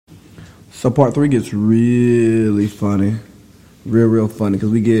So part 3 gets really funny. Real funny,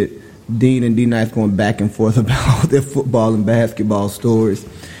 because we get Dean and D-Nice going back and forth about their football and basketball stories.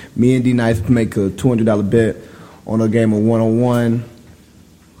 Me and D-Nice make a $200 bet on a game of one-on-one.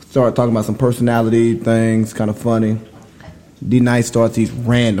 Start talking about some personality things, kind of funny. D-Nice starts these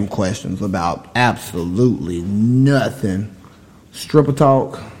random questions about absolutely nothing. Stripper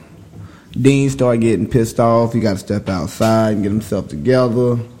talk. Dean started getting pissed off. He got to step outside and get himself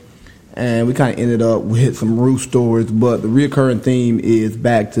together. And we kind of ended up with some roof stories, but the recurring theme is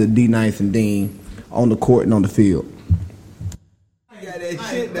back to D-Nice and Dean on the court and on the field. I got that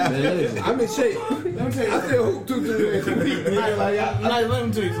shit now. I'm in shape. Let me tell you. I still hoop 2 days a week. Nice, let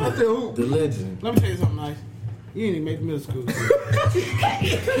me tell you something. I still hoop. The legend. Let me tell you something, Nice. You ain't even make middle school.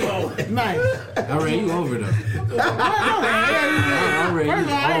 Nice. I ran you over though. I ran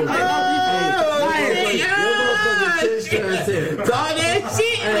you over. Talk that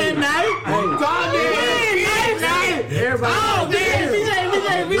shit, man, Nice. Talk that shit, Everybody. Oh, man.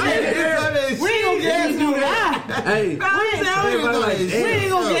 We ain't gonna gas you that. Hey. We ain't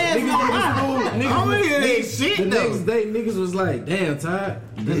gonna gas you that. The next day, niggas was like, damn, Todd,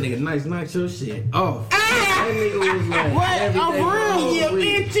 that nigga nice knocked your shit off. That nigga was like, what? I'm real, you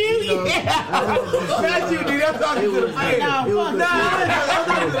bitch, you. That's you, dude. I'm talking to the fan.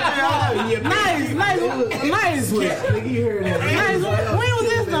 Nice. Nigga, you heard that. Nice. When was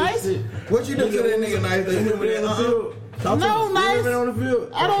this, Nice? What you do to that nigga, Nice? You remember that on the field? No, Nice. On the field?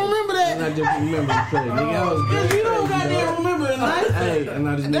 I don't remember that. And I just remember the play. Nigga, I was good. You don't goddamn remember it, Nice. Hey, and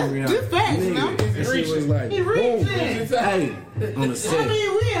I just remember y'all. This facts, now. That shit was like, He reached in. hey, on the set. I mean,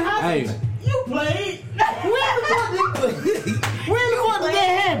 we in high Hey. school. You played. When the fuck did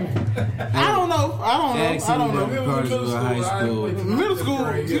that happen? I don't know. Cartersville High School. Middle school.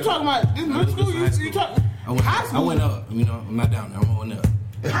 You talking about this middle school? You talking high school? I went up. You know, I'm not down there. I'm going up.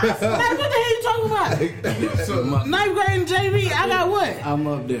 What the hell you talking about? Ninth grade in JV, I got what? I'm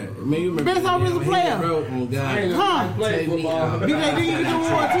up there. Man, you remember Best offensive player. Bro, oh God. Huh? Take me out. BJD, you do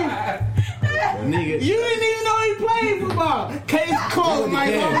what too? Nigga. You didn't even know he played football. Case closed, Mike.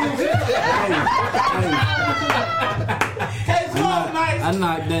 Case closed, Mike. I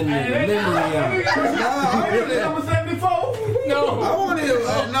knocked that nigga memory out. Number 74? No. I want to hear.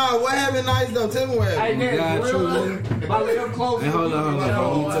 What happened, Nice? Though, tell me what happened. God, true, nigga. My leg closed. Hey, hold on. Let me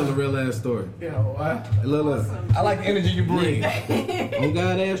tell a real ass story. Yeah, what? Look. I like the energy you bring. On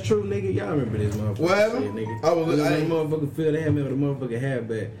God ass true, nigga. Y'all remember this motherfucker? What happened? Shit, nigga. I was that motherfucking field. They had me with a motherfucking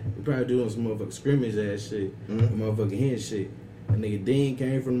halfback. We probably doing some motherfucking scrimmage ass shit. Motherfucking hand shit. A nigga Dean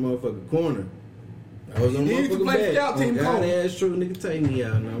came from the motherfucking corner. I was on motherfucking back. On God ass true, nigga. Take me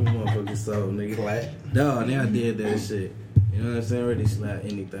out now. I'm motherfucking soul, nigga. Dog, now I did that shit. You know what I'm saying? Already slap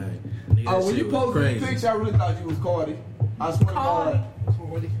anything. Nigga, when you posted the picture, I really thought you was Cardi. I swear to God.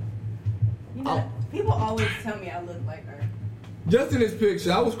 You know, people always tell me I look like her. Just in this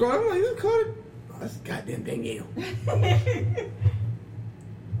picture, I was crying. I'm like, this Cardi. Oh, that's goddamn Danielle.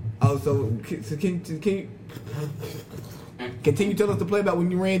 So can you continue to tell us the play about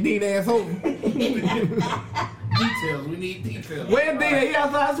when you ran Dean asshole? Details. We need details. Where Dean? He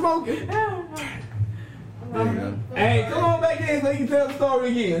outside smoking. Hey, come on back in so you can tell the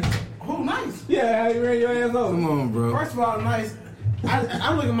story again. Oh, Nice. Yeah, how you ran your ass over. Come on, bro. First of all, Nice.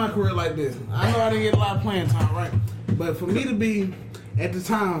 I look at my career like this. I know I didn't get a lot of playing time, right? But for me to be at the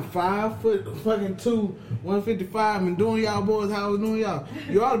time 5'2", 155, and doing y'all boys how I was doing y'all,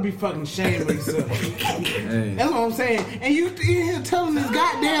 you ought to be fucking ashamed of yourself. Hey. That's what I'm saying. And you here telling this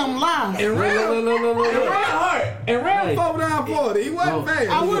goddamn lie. And ran hard. And ran 4 down 40. He wasn't fast.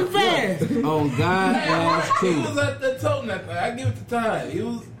 I wasn't fast. On God ass He true. was at the toting that thing. I give it the time. He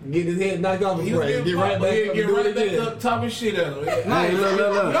was Get his head knocked off he the was break. getting Get right back up. get Do right it back again. up, top and shit at him. Hey, look.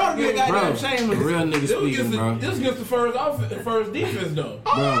 Y'all get goddamn ashamed of Real yourself. nigga speaking, bro. This against the first defense though.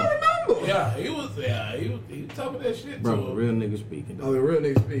 Oh, I remember. Yeah, he was top of that shit Bro, too. real nigga speaking. Oh, the real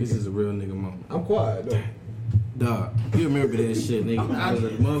nigga speaking. This is a real nigga moment. I'm quiet though. Dog, you remember that shit, nigga. I was a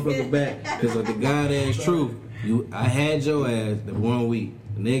motherfucker back. Because of the God ass truth, I had your ass the 1 week.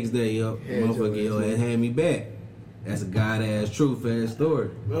 The next day, motherfucker, your ass had me back. That's a God ass truth ass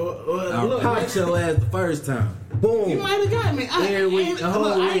story. I popped your ass the first time. Boom. You might have got me. Everybody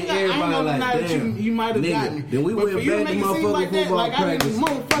like, damn. You might have got me. Then we But went for you to back to make it seem motherfucking like that, football like I didn't practice.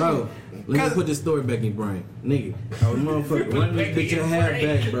 motherfucking Bro, Let me put this story back in your brain. Nigga, I was motherfucker running this bitch a half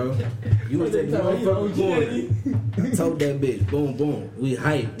back, bro. You was at the motherfucking corner. Told that bitch, boom, boom. We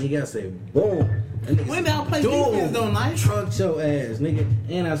hype. Nigga, I said, boom. When did I play defense though, Nice? Trucked your ass, nigga,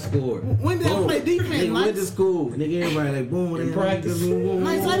 and I scored. When did I play defense, nigga, Nice? went to school. Nigga, everybody like, boom, in practice.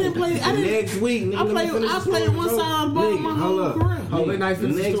 Nice, I didn't play. Next week, nigga, I played one side of the ball my whole career. The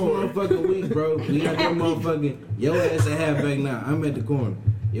next motherfucking week, bro, we got that motherfucking, your ass at halfback now. I'm at the corner.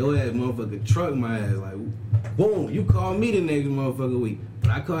 Your ass motherfucking truck my ass. Like, boom, you call me the next motherfucking week. But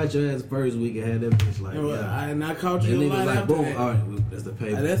I caught your ass first week and had that bitch like, and I caught you a lot like, after boom, that. all right, that's the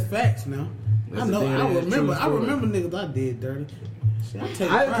payback. That's facts now. That's I know. the I remember niggas I did dirty. Shit,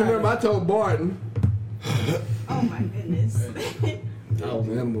 I just remember I told Barton. Oh my goodness. I was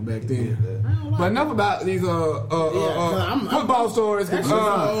an animal back then. But enough about these football stories. I'm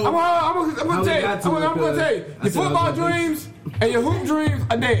gonna tell you, your football dreams and your hoop dreams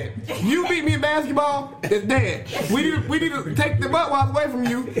are dead. You beat me in basketball, it's dead. We need to take the butt wild away from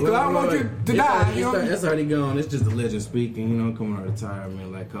you because I don't want you to die. That's already gone. It's just a legend speaking. You know, coming out of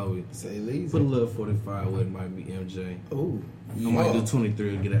retirement like Kobe. Say least. Put a little 45 with it, might be MJ. Ooh. I might do 23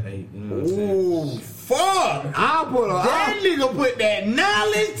 and get an 8. You know what I'm saying? Ooh, fuck! I'll put a That nigga put that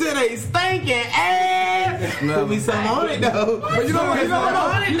knowledge to they stinking ass. Put me some on it though. But you know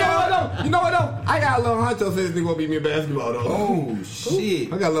what though? I got a little honcho says they gonna beat me in basketball though. Oh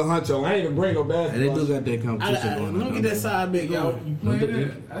shit! I got a little honcho. I ain't even bring no And they basketball. do got that competition going on. Look at that side big, y'all. You playing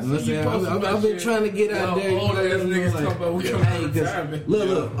that? I see you posting I've that been shit. trying to get out there. All ass niggas talking about we coming Hey, out cause retirement.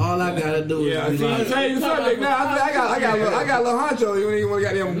 look, all I gotta do is be See, I'm like, telling you something now. I got a little honcho. You ain't want to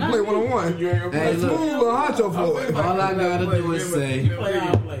goddamn play 1-on-1. hey, Smooth look, little honcho for it. all I gotta do is say, Play,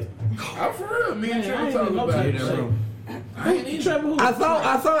 I'll play. I'm for real. Me and Man, I Trevor ain't talking even about know it, that, bro. I ain't even. Trevor, who? I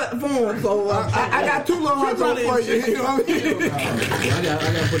saw it for him, so I got two little honchos for you. You know what I mean? I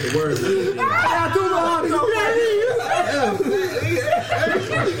gotta put the words in. I got two little honchos for you.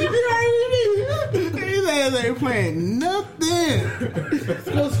 These ass ain't playing nothing.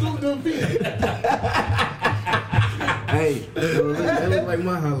 Go scoop them feet. Hey, that look like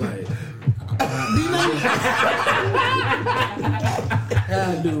my highlight.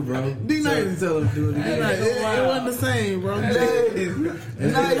 How I do, bro? D-Nice. Tell him to do it again. It wasn't the same, bro.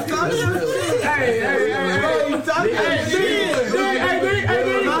 Nice talk shit.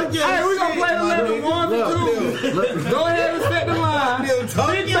 Hey, we gonna play the level 1 to 2. Go ahead and set the line.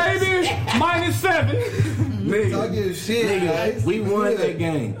 Big baby, -7. Talking shit, Nigga, we won that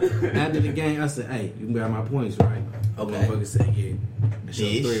game. After the game, I said, "Hey, you can grab my points, right?" Okay. Motherfucker said, "Yeah." That's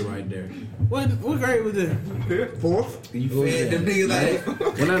Yes. 3 right there. What grade was this? Fourth. You fed them niggas like.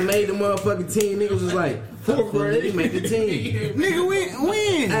 When I made the motherfucking team, niggas was like, "4th grade, you make the team." Nigga,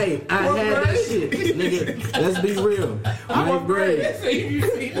 when? Hey, I had that shit, nigga. Let's be real. 9th grade. Let's be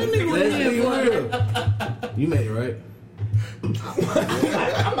real. You made it right.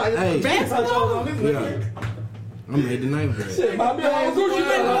 Hey, Basketball? yeah. I made the 9th grade. Bobby, I'm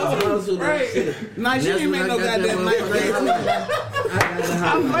Nice, you ain't make no goddamn ninth grade.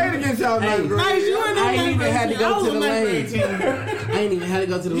 I played against y'all Hey, 9th grade. Nice, you ain't no I ain't ninth even grade had to team. I go was to a the ninth grade lane. team. I ain't even had to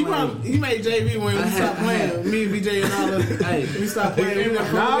go to the lane. He made JV when we stopped playing. Me and BJ and all of Hey. we stopped playing. We went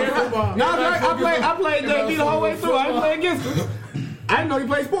football. I played JV the whole way through. I didn't play against him. I didn't know he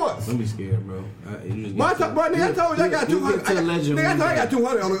played sports. Don't be scared, bro. Bro, I told you I got 200. I got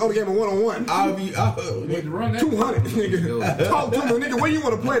 200 on the game of 1-on-1. I'll be. Need to run that. 200, nigga. Talk to me, nigga. Where you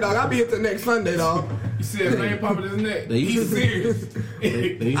want to play, dog? I'll be here till next Sunday, dog. You said man popping his neck. They used He's to-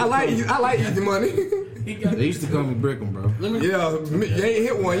 serious. I like easy money. He got They used to call me Brickum, bro. Yeah, you ain't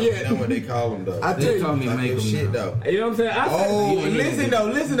hit one That's yet. what they call them though. I tell They call you. me Like Make that 'em shit now. though. You know what I'm saying? Oh, You ain't listen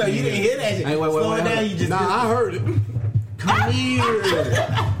though. You didn't hear that shit. Hey, wait, Slow it down. You just. Nah, I heard it. Come here.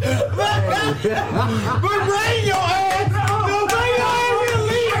 But bring your ass. No, bring your ass and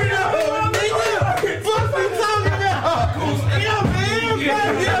leave though. Nigga, fuck you talking about? Yeah, man.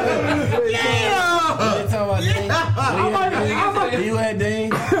 Yeah. You had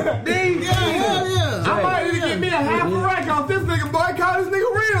Dane? I might need to get me a half a rack off this nigga, boy. Call this nigga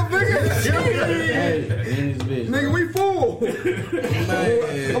real, nigga. Hey, in this bitch. Nigga, we fool. I'm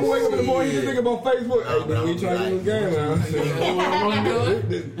gonna wake up in the morning, this nigga on Facebook. Hey, man, we trying to win the game now.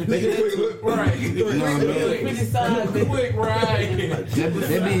 quick ride.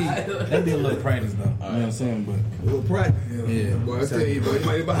 That'd be a little practice though. You know what I'm saying? But A little practice. yeah. Boy, I tell you, boy, you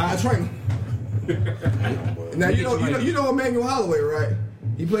might be behind training. Now you know Emmanuel Holloway, right?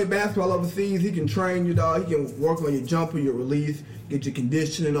 He played basketball overseas. He can train you, dog. He can work on your jumper, your release, get your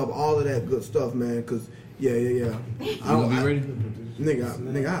conditioning up, all of that good stuff, man. Cause yeah. You gonna be ready? Nigga,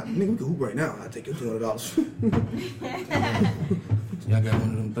 we can hoop right now. I take your $200. Y'all got one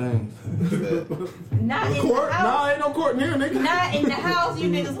of them things. Not in Court? the house. Nah, ain't no court in here, nigga. Not in the house. You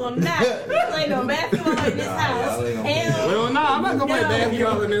niggas will not play no basketball in this house. Hell Well, nah, I'm not gonna play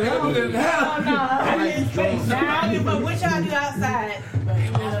basketball in this house. no. I don't give a fuck what y'all do outside.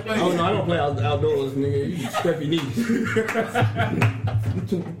 Oh no, I don't play outdoors, nigga. You scrape your knees.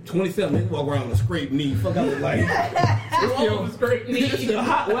 27, nigga walk around with a scraped knee. Fuck, I look like. It's still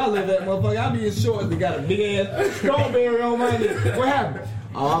hot where I live at, motherfucker. I be in shorts that got a big ass strawberry on my knee. What happened?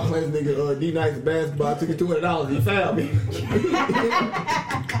 Oh, I played this nigga D-Nice basketball. I took it $200. He fouled me.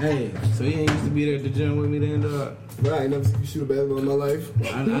 Hey, so you ain't used to be there at the gym with me then, dog? But I ain't never seen you shoot a basketball in my life.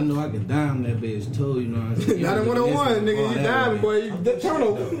 I know I can dime that bitch too, you know what I'm saying? Not in 101, nigga. You diving, boy. You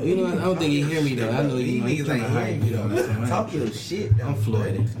turnover. You know what? I don't think he hear me though. I know he Niggas trying to ain't hype, you know what I'm saying? Talk your shit. I'm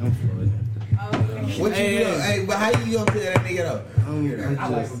Floyd. What you do? Hey, but how you gonna tell that nigga though?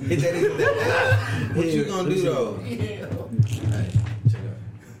 Hit that nigga. What you gonna do though?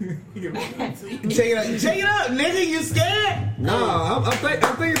 Check it out, nigga. You scared? Nah, I'm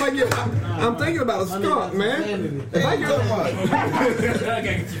thinking like I'm thinking about a skunk, man. If I get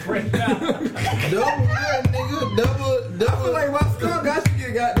Double good, nigga. Double. I feel like my skunk, I should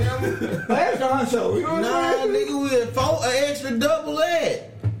get goddamn extra honcho. You know what I'm saying? Nigga, we an extra double that.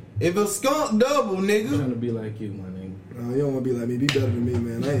 If a skunk double, I'm nigga. trying to be like you, my nigga. No, you don't want to be like me. Be better than me,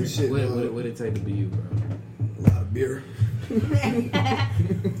 man. I ain't shit. What it take to be you, bro? A lot of beer.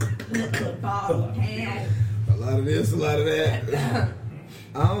 A lot of this, a lot of that.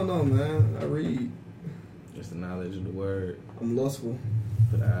 I don't know, man. I read. Just the knowledge of the word. I'm lustful.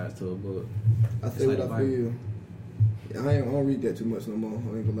 Put eyes to a book. I say what I feel. Yeah, I don't read that too much no more.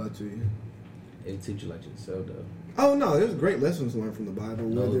 I ain't gonna lie to you. It teach you like yourself, though. Oh no, there's great lessons to learn from the Bible,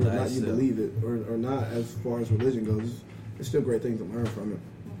 whether or not you believe it or not. As far as religion goes, there's still great things to learn from it.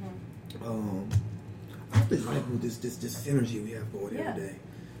 I just like this synergy we have going every day.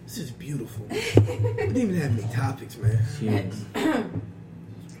 This is beautiful. We didn't even have any topics, man. Yes.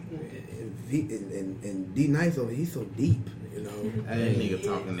 And D-Nice over, he's so deep, you know. That nigga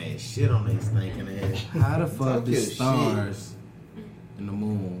talking that shit on his thinking ass. How the fuck did stars and the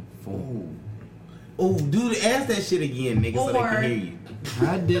moon form? Oh, dude, ask that shit again, nigga, so they can hear you.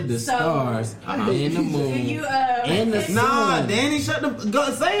 How did the stars and the moon and the sun? Nah, Danny, shut the. Go,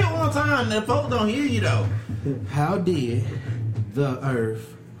 say it one time. The folks don't hear you though. How did the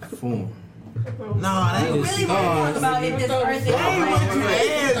earth form? Nah, that You was really want to talk about if this earth is what you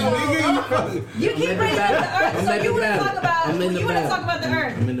asked, nigga. You keep bringing up the earth, so you want to talk about I'm in the earth.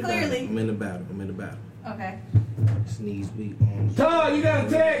 I'm in the Clearly. battle. I'm in the battle. I'm in the battle. Okay. Sneeze beat on. Todd, you got a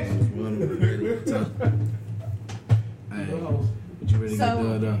text? Hey, what you ready to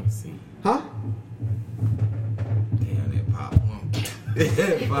get done? Huh? Damn, that pop.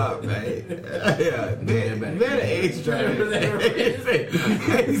 That pop, man. Yeah, better extra.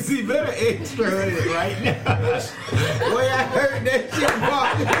 Hey, see, better extra it right now. Boy, I heard that shit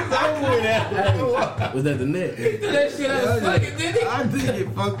pop. It's over with that. Was that the net? That shit I was fucking did it. I think it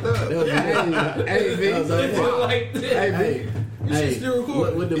fucked up. Hey, V. Hey, V. Hey, still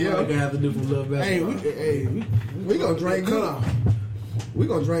recording. what the motherfucker have to do from Love Basketball? We gonna drink good. We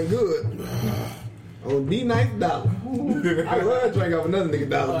gonna drink good. On D-Nice dollar. I love to drink off another nigga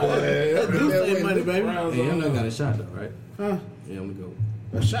dollar, boy. That's good money, baby. Hey, y'all know got a shot though, right? Huh? Yeah, I'm gonna go.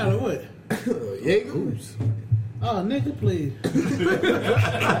 A shot of what? Jaeger. Oh, nigga, please.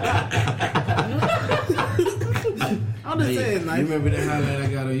 I'm just saying, You remember that highlight I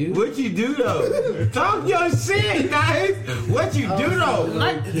got on you? What you do though? Talk your shit, Nice. What you do though?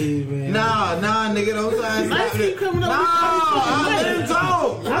 Nah, nigga, don't say Nice keep coming up let him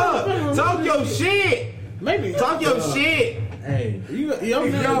talk. Look, talk your shit. Maybe. Talk your shit. Hey, Talk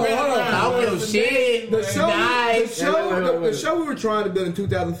your shit. The show, Nice. the show we were trying to build in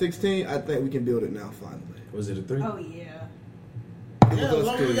 2016, I think we can build it now finally. was it a 3? Oh yeah. Yeah, as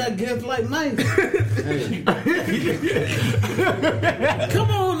long as we got gifts like Nice. Come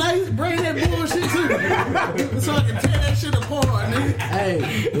on, Nice, bring that bullshit to me. So I can tear that shit apart, nigga. Hey,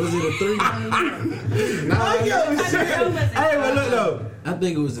 was it a 3? Talk your shit. Hey, but look though. I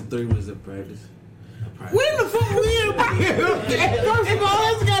think it was a 3. Was it practice? When the fuck we in? First of all,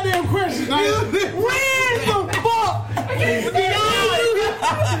 that's a goddamn question. Nice. When the fuck?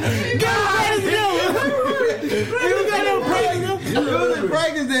 You was in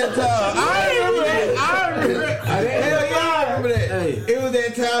practice that time. I remember that. Hell yeah, I remember that. Hey. It was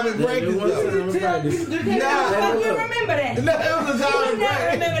that time in practice though. You remember that? No, it was a time in You never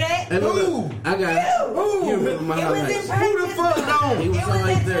practice. remember that? Hey, look, I got it. You remember my It was in highlights? practice. Who the fuck don't? He was It was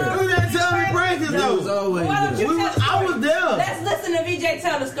always in there. It was that time in practice He was though. always Why don't there. you tell the I story? was there. Let's listen to VJ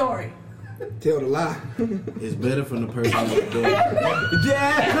tell the story. Tell the lie. It's better from the person who's doing it.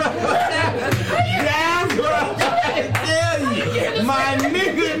 Yeah, bro. I tell you, my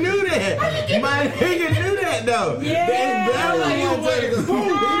nigga knew that. My nigga knew that though. Yeah.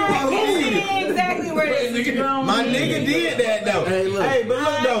 Exactly where this is going. My nigga did that though. Hey, but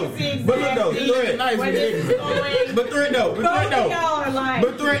look though. Threat. But threat though.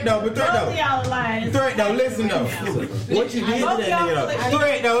 Threat though. Listen though. What you did to that nigga though?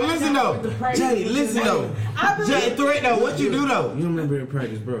 Threat though. Listen though. Jay, listen though. Jay, threat though. What you do though? You remember in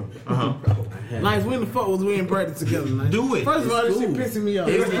practice, bro? Nice, when the fuck was we in practice together, man? Do it. First of all, this shit pissing me off.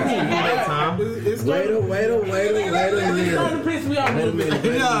 It's cool. It's Wait a minute. It's starting to piss me off a little bit.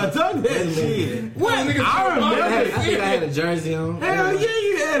 Nah, talk that shit. What? I remember. I think I had a jersey on. Hell yeah,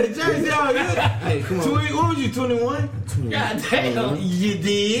 you had a jersey on. Hey, come on. What was you, 21? God damn. You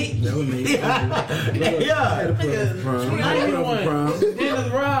did? That was me. Yeah. Dennis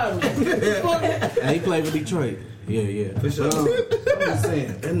Rodman. He played for Detroit. Yeah. For sure. I'm just saying,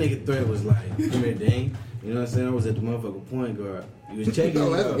 that nigga Threat was like, come here, Dane. You know what I'm saying? I was at the motherfucking point guard. You was checking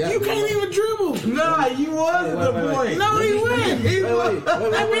me out. You can't even dribble. Nah, you was the point. No, he wasn't.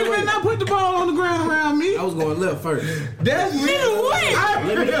 That nigga did not put the ball on the ground around me. I was going left first. That's Nigga, what?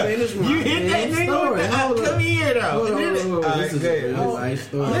 Let me finish my You hit that nigga with the come here though. This is a nice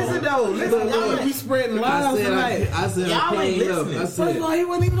story. Listen though. Y'all be spreading lies tonight. I said I Y'all ain't came up. listening. I First of said, all, he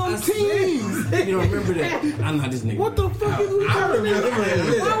wasn't even on the team. you don't remember that? I'm not this nigga. What the fuck is we I talking remember about?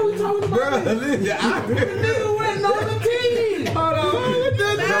 that. Why are we talking about Bro, that? listen, I The nigga wasn't on the team. Hold on.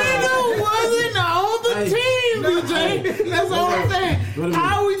 The nigga wasn't on the team, BJ. That's all I'm saying.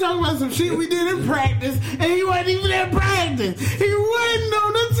 How are we talking about some shit we did in practice and he wasn't even in practice? He wasn't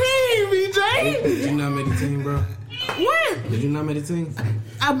on the team, BJ. Did you not make the team, bro? What? Did you not make the team?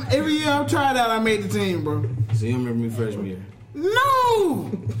 Every year I've tried out, I made the team, bro. So you don't remember me freshman year? No!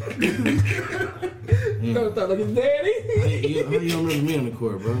 Don't talk like his daddy. How you don't remember me on the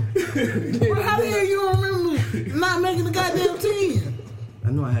court, bro? Bro, how the hell you don't remember me not making the goddamn team?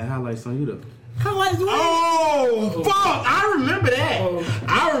 I know I had highlights on you though. Highlights what? Oh, fuck! I remember that.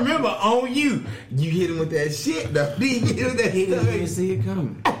 I remember on you. You hit him with that shit, though. You hit him with that He didn't even shit. see it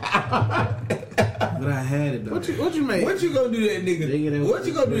coming. But I had it though. What you make? What you gonna do to that nigga? What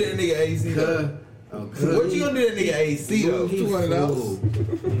you gonna do to that nigga AC though? What you gonna do to that nigga AC though? He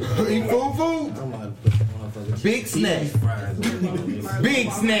 $200. He fool? I'm about to put motherfucking Big snack. fries on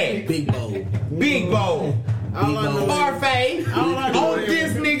Big snack. Big bowl. Big bowl. Parfait. On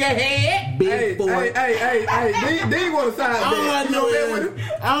this nigga head. Big boy. Hey, D want to sign All I that. know is,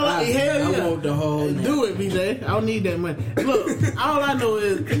 hell I yeah. want the whole Do it, BJ. I don't need that money. Look, all I know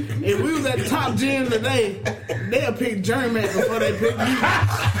is if we was at the top gym today, they'll pick Jeremy before they pick you.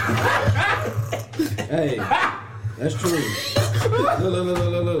 Hey, that's true. Look.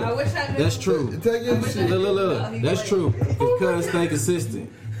 I wish I knew. That's true. Take your shit. Look. That's true. If cuz stay consistent.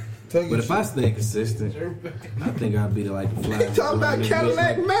 But if I stay consistent, I think I'd be like the fly. Talking about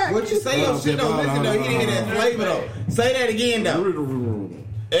Cadillac Mac. What you say your shit though? Listen though, he didn't hear that flavor though. Say that again though.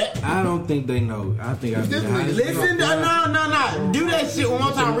 I don't think they know. I think I'd be the hottest. Listen, no. Do that shit one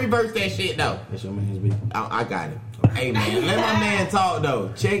more time. Reverse that shit though. That's your man's beat. I got it. Hey man, let my man talk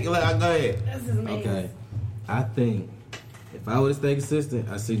though. Check. Go ahead. This is amazing. Okay. I think if I would have stayed consistent,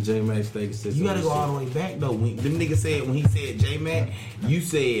 I see J Mac stay consistent. You gotta go all the way back though. When them niggas said when he said J Mac, you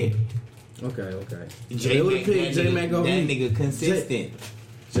said Okay. J Mac. J Mac over That me. nigga consistent.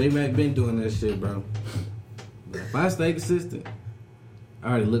 J Mac been doing that shit, bro. But if I stay consistent, I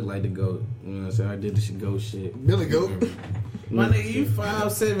already look like the GOAT. You know what I'm saying? I did the GOAT shit. Billy Goat. My nigga, you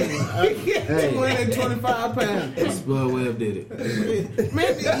 5'7", 225 pounds. Spud Webb did it.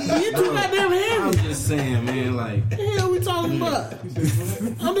 Man, you too goddamn I'm heavy. just saying, man, like. What the hell we talking about?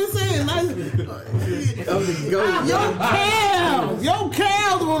 I'm just saying, your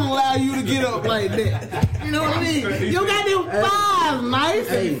calves won't allow you to get up like that. You know what I mean? Your goddamn thighs nice.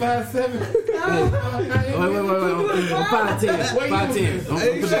 Hey. 5'7". Wait. I'm 5'10". 5'10".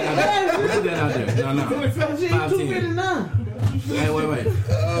 Don't put that out there. No. 5'10". 259. Hey, wait. You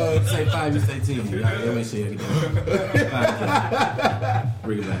say 5, you say 10. Let me see it again. 5'10".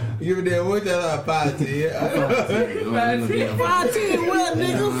 Bring it back. Give me that one that 5'10". 5'10", what,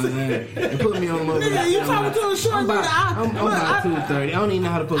 nigga? You put me on the motherfucker. Nigga, you talking to a short I'm nigga. about 230. I don't even know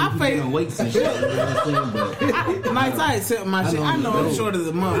how to put people on weights and shit. You know what I'm saying? But Nice, I accept my shit. I know I'm short as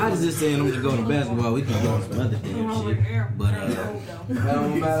a mother. I was just saying I'm gonna go to basketball. We can go on some other damn shit. But We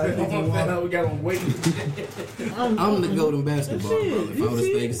got on weight. I'm gonna go to basketball, bro. If I would have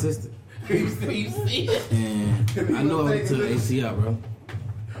stayed consistent. And I know I went to the ACL, bro.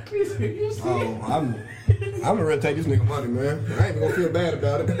 Oh, I'm gonna really take this nigga money, man. I ain't gonna feel bad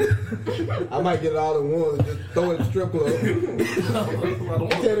about it. I might get it all at once and just throw it at the strip club.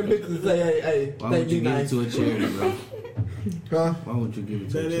 Tell them bitches to say, hey, why would you give it to a charity, bro? Huh? Why would you give it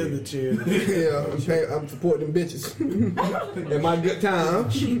to a charity? That is the charity. Yeah, I'm supporting them bitches. In my good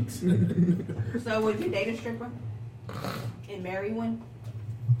time. So would you date a stripper and marry one?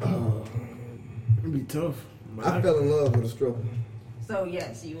 It'd be tough. I fell in love with a stripper. So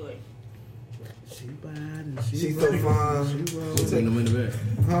yes, you would. She bad and She's so fine. She take them in the bed.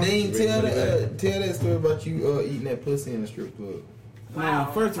 Dang, tell that story about you eating that pussy in the strip club.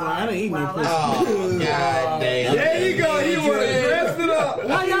 Wow. First of all, I didn't eat no pussy. Oh, god damn. There you go. He would have dressed it up.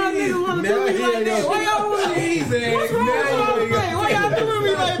 Why y'all niggas want to do me like that? Why y'all want to? What's wrong with my Why y'all doing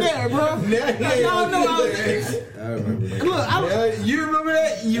me like that, bro? Y'all know I was. I remember that. Look, You remember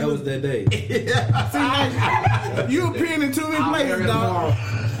that? That was that day. you appearing in too many places, dog.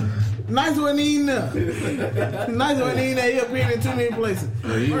 Nice wasn't eating up. Nice wasn't eating that. He appearing in too many places.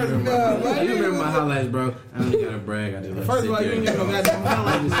 Bro, you remember my highlights, bro. I don't gotta brag. I just First of all, you ain't got no goddamn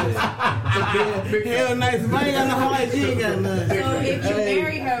highlights. Hell, nice. If I ain't got no highlights, you ain't got none. So if you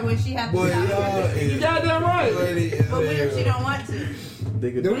marry her, would she have to stop? You goddamn right. But what if she don't want to?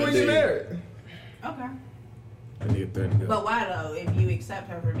 Then when you married? Okay. I need 30 go. But why though? If you accept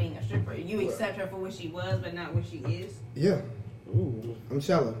her for being a stripper, you accept her for what she was, but not what she is. Yeah. Ooh, I'm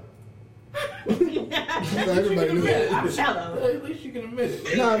shallow. Everybody knew that. I'm shallow. At least you can admit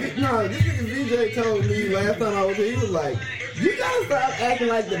it. No, this nigga VJ told me last time I was here, he was like, you gotta stop acting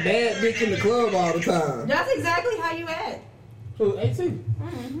like the bad bitch in the club all the time. That's exactly how you act. So, 18.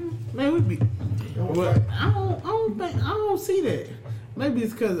 Man, we be. Well, I don't see that. Maybe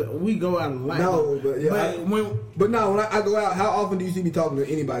it's because we go out a lot. No, but yeah. But when I go out, how often do you see me talking to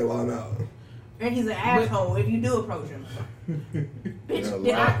anybody while I'm out? And he's an asshole if you do approach him. Bitch,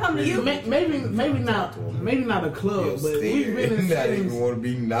 did I come to you? Maybe not a club, but we've been in not settings. even want to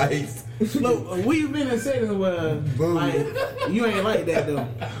be nice. Look, we've been in settings where like you ain't like that though.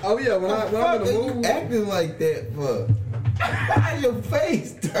 Oh yeah, when I'm in the mood, acting like that for. Your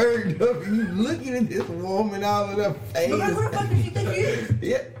face turned up. You looking at this woman all in her face. But who the fuck does she think you is?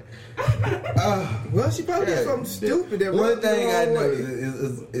 Yeah. Well, she probably did something stupid. That One thing I know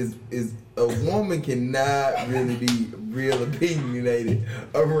is a woman cannot really be real opinionated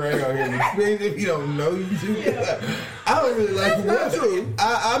around him, especially if you don't know you too. I don't really like the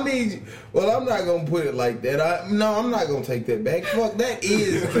I mean, well, I'm not gonna put it like that. I'm not gonna take that back. Fuck, that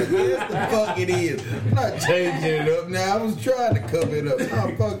is. That's the fuck it is. I'm not changing it up now. I was trying to cover it up.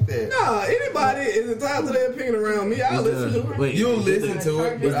 No, fuck that. Nah, anybody is entitled to their opinion around me. I'll listen to it. Wait, You'll listen to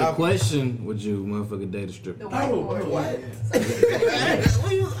it, It's but the question: would you motherfucking date a stripper? The whiteboard. what?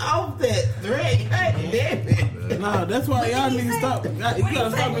 We was off that thread. God damn it. Nah, that's why y'all niggas stop. You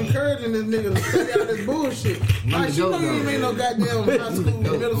gotta stop encouraging this nigga to say all this bullshit. Like, you know you ain't made no goddamn high school,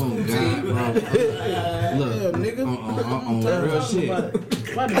 middle school team. Look, Nigga. on real shit.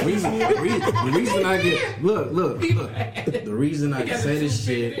 The reason I get look. The reason I can say this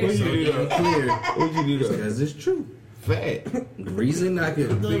shit is so damn clear. What'd you do though? Because it's true. Fat. The reason I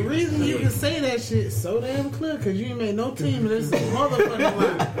can. The reason you can say that shit so damn clear because you ain't made no team and this is a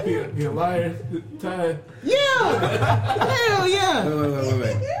motherfucking lie. You're a liar. Time. Yeah! Hell yeah!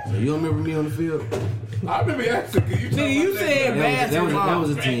 Wait. So you don't remember me on the field? I remember asking you. Nigga, you said basketball. That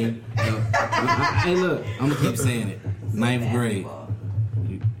was a team. No. Hey, look, I'm gonna keep saying it. 9th grade.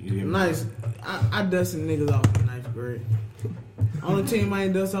 You hear me? Nice. I dusted niggas off in 9th grade. Only team I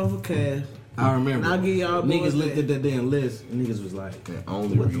ain't dust off for Cash. I remember. I'll give y'all boys niggas looked that. at that damn list. And niggas was like, The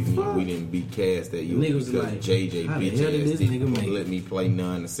only reason we didn't beat Cass that year Niggas was because like, JJ how the bitch hell did ass this nigga didn't make let me play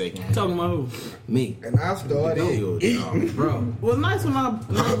none the second half. Talking about who? me. And I started. Bro. Well, nice with my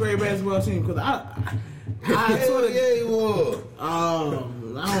 9th grade basketball team because I Hell sort of. yeah, he was. I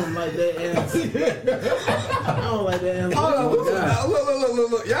don't like that answer. I don't like that answer. Hold on,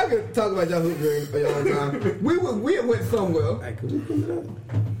 look. Y'all can talk about y'all hoop dreams for y'all time. We went somewhere.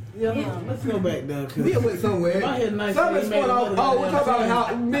 Yeah, let's go back down. We went somewhere. I had nice Something things made spun off. another Oh, we're talking about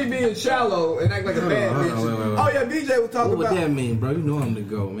goddamn how me being shallow and act like a bad Hold bitch. on, wait. Oh yeah, BJ was talking What would about. that mean, bro? You know I'm the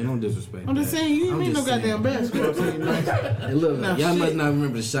GOAT, man. Don't disrespect I'm just that. saying, you ain't I'm made no just goddamn saying. basketball team. Hey, look, Nah, y'all must shit. not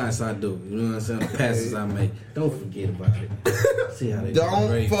remember the shots I do. You know what I'm saying? The passes I make. Don't forget about it. See how they do the Don't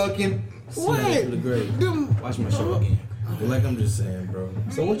grade. fucking. See how they do the grade. Them- Watch my show again. But like I'm just saying, bro.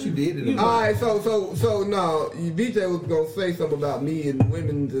 So what you did to them? All right, so no, BJ was gonna say something about me and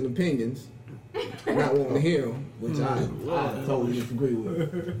women's and opinions. Not wanting to hear them, which I totally disagree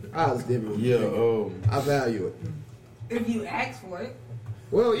with. I was different. Yeah, I value it. If you ask for it.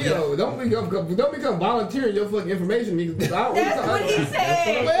 Well, don't become volunteering your fucking information. That's what he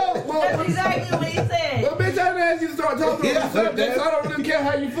said. That's exactly what he said. Well, bitch, I didn't ask you to start talking on the subject, so I don't really care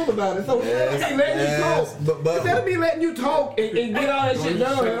how you feel about it. So letting you talk. Instead of me letting you talk and get all that shit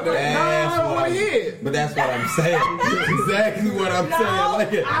done, I don't want to hear it. But that's what I'm saying. That's exactly what I'm saying.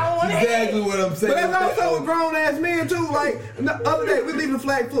 Exactly what I'm saying. But that's also with grown ass men too. Like the other day, we leaving a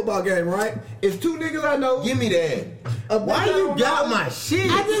flag football game, right? It's two niggas I know. Give me that. Why you got my shit?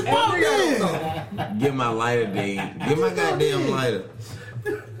 I just bought that. Get my lighter, Dean. Get my goddamn lighter.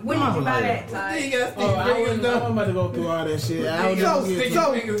 When did you buy that, Ty? I'm about to go through all that shit.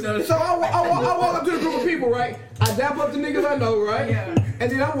 So I walk up to the group of people, right? I dap up the niggas I know, right? Yeah.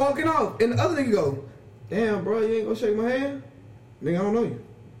 And then I'm walking off, and the other nigga go, "Damn, bro, you ain't gonna shake my hand? Nigga, I don't know you."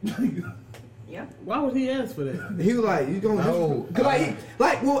 Yeah. Why would he ask for that? He was like, "You gonna?" No. Cause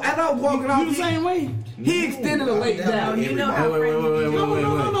well, as I was walking off, You the same way? he extended a leg down. You know how friendly No,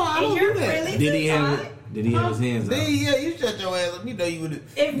 I don't do that. Did he have his hands up? Yeah, you shut your ass up. You know you would.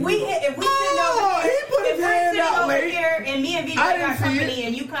 If we sitting over here and me and VJ got company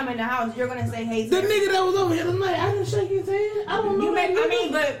and you come in the house, you're gonna say, "Hey, The nigga that was over here tonight, I didn't shake his hand. I don't know.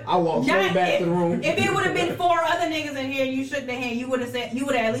 But I walked straight back to the room. If it would have been 4 other niggas in here and you shook their hand, you would have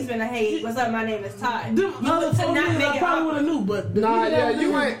at least been like, "Hey, what's up? My name is Ty." Them other four niggas I probably would have knew, but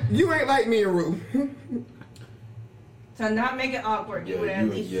you ain't like me and Rue. To not make it awkward, you would have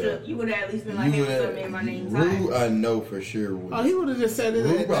at least shook. You would have at least been like, "Hey, what's up, man? My name's Ty." Rue, I know for sure. Oh, he would have just said it.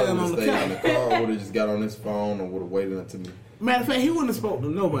 Rue probably on would the have stayed in the couch. car, would have just got on his phone, or would have waited until me. Matter of fact, he wouldn't have spoke to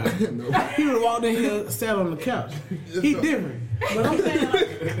nobody. He would have walked in here, sat on the couch. He different. But I'm saying,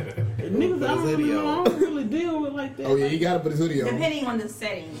 niggas, I don't really deal with like that. Oh yeah, he got to put his hoodie on. Depending on the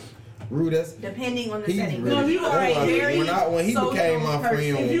setting. Rue, Depending on the he's setting. really- You are a very when he became my social friend,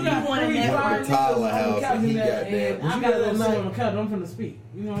 person. when You we want to went network. to Tyler house, and he got that. I got to sit on the couch. I'm finna speak.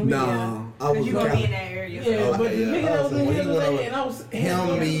 You know what I mean? Nah, I was Because you're going to be in that area. Yeah, but the nigga that was in when here he went today, and I was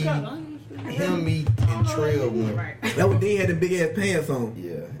him, me, and Trail went. Right. That was Dean had the big ass pants on.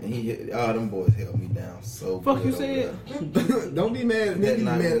 Yeah, and them boys held me down so Fuck good you over said? there. Don't be mad at me. That Be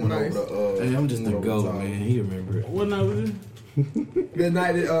night mad we at went me. over to, Hey, I'm just a went over go, to Tyler. man. He remember it. What night was it? That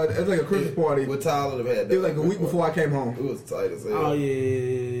night, it was like a Christmas party. With Tyler, had It was like a week before I came home. It was tight as hell. Oh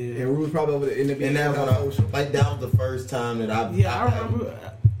yeah. And Rue was probably over there in the And that was that was the first time that I remember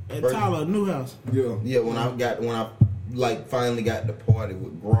at Tyler Newhouse. Yeah. when I finally got the party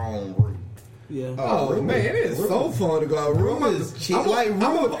with grown Rue. Yeah. Oh man, it is so fun to go out. Rue is cheap.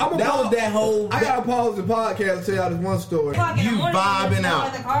 That whole. I gotta pause the podcast and tell y'all this one story. You vibing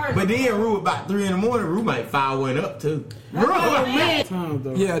out, but then Rue about 3 in the morning. Rue might fire one up too.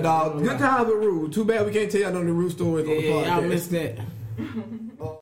 Yeah, dog. Good times with Rue. Too bad we can't tell y'all none of the Rue stories on the podcast. I missed that.